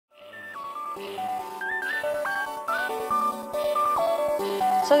So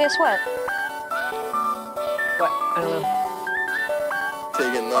guess what? What? I don't know.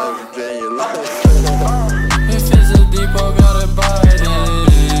 Take another day in your life. If it's a depot, gotta bite it.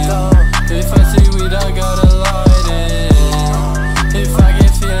 If I see weed, I gotta light it. If I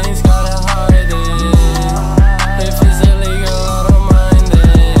get feelings, gotta hide it. If it's illegal, I don't mind it.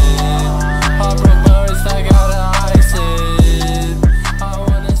 I broke my wrist, I gotta ice it. I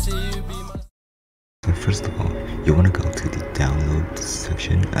wanna see you be my... So first of all, you wanna go to the download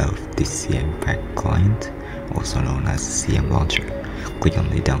section of the CMCLIENT, also known as CMLauncher. Click on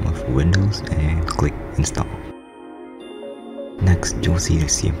the download for Windows and click install. Next, you'll see the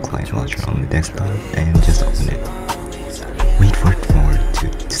CMCLIENT launcher on the desktop and just open it. Wait for it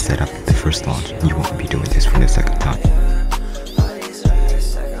to set up the first launch. You won't be doing this for the second time.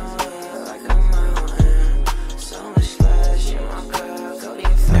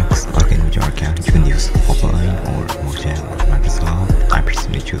 Next, log in with your account. You can use offline or Mojang or Microsoft. I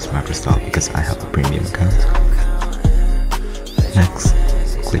personally choose Microsoft because I have a premium account. Next,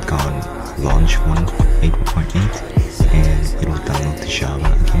 click on launch 1.8.8 and it will download the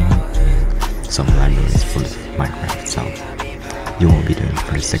Java again and some libraries for Minecraft itself. You won't be doing it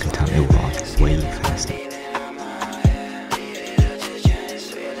for the second time, it will launch way faster.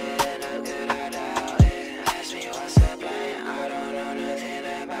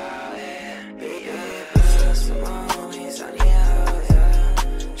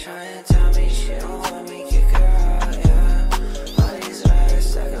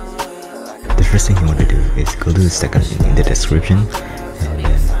 The first thing you want to do is go to the second link in the description and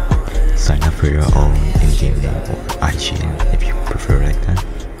then sign up for your own in-game name or IGN if you prefer like that.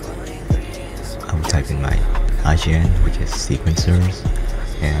 I will type in my IGN, which is sequencers,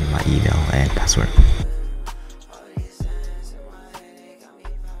 and my email and password.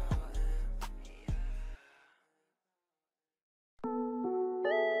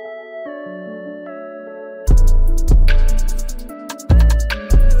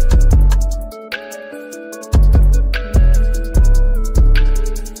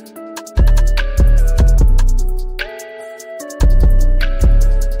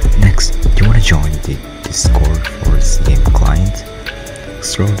 Next, you want to join the Discord for CMCLIENT.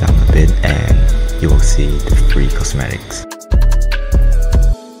 Scroll down a bit and you will see the free cosmetics.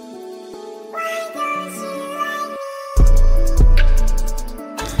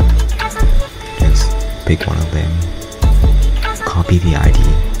 Just pick one of them, copy the ID,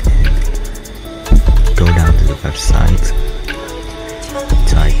 and go down to the website,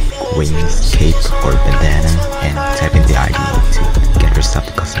 type wings, cape or bandana, and type in the ID to get yourself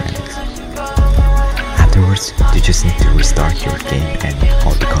the cosmetics. Afterwards, you just need to restart your game and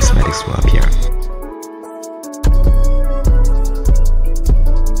all the cosmetics will appear.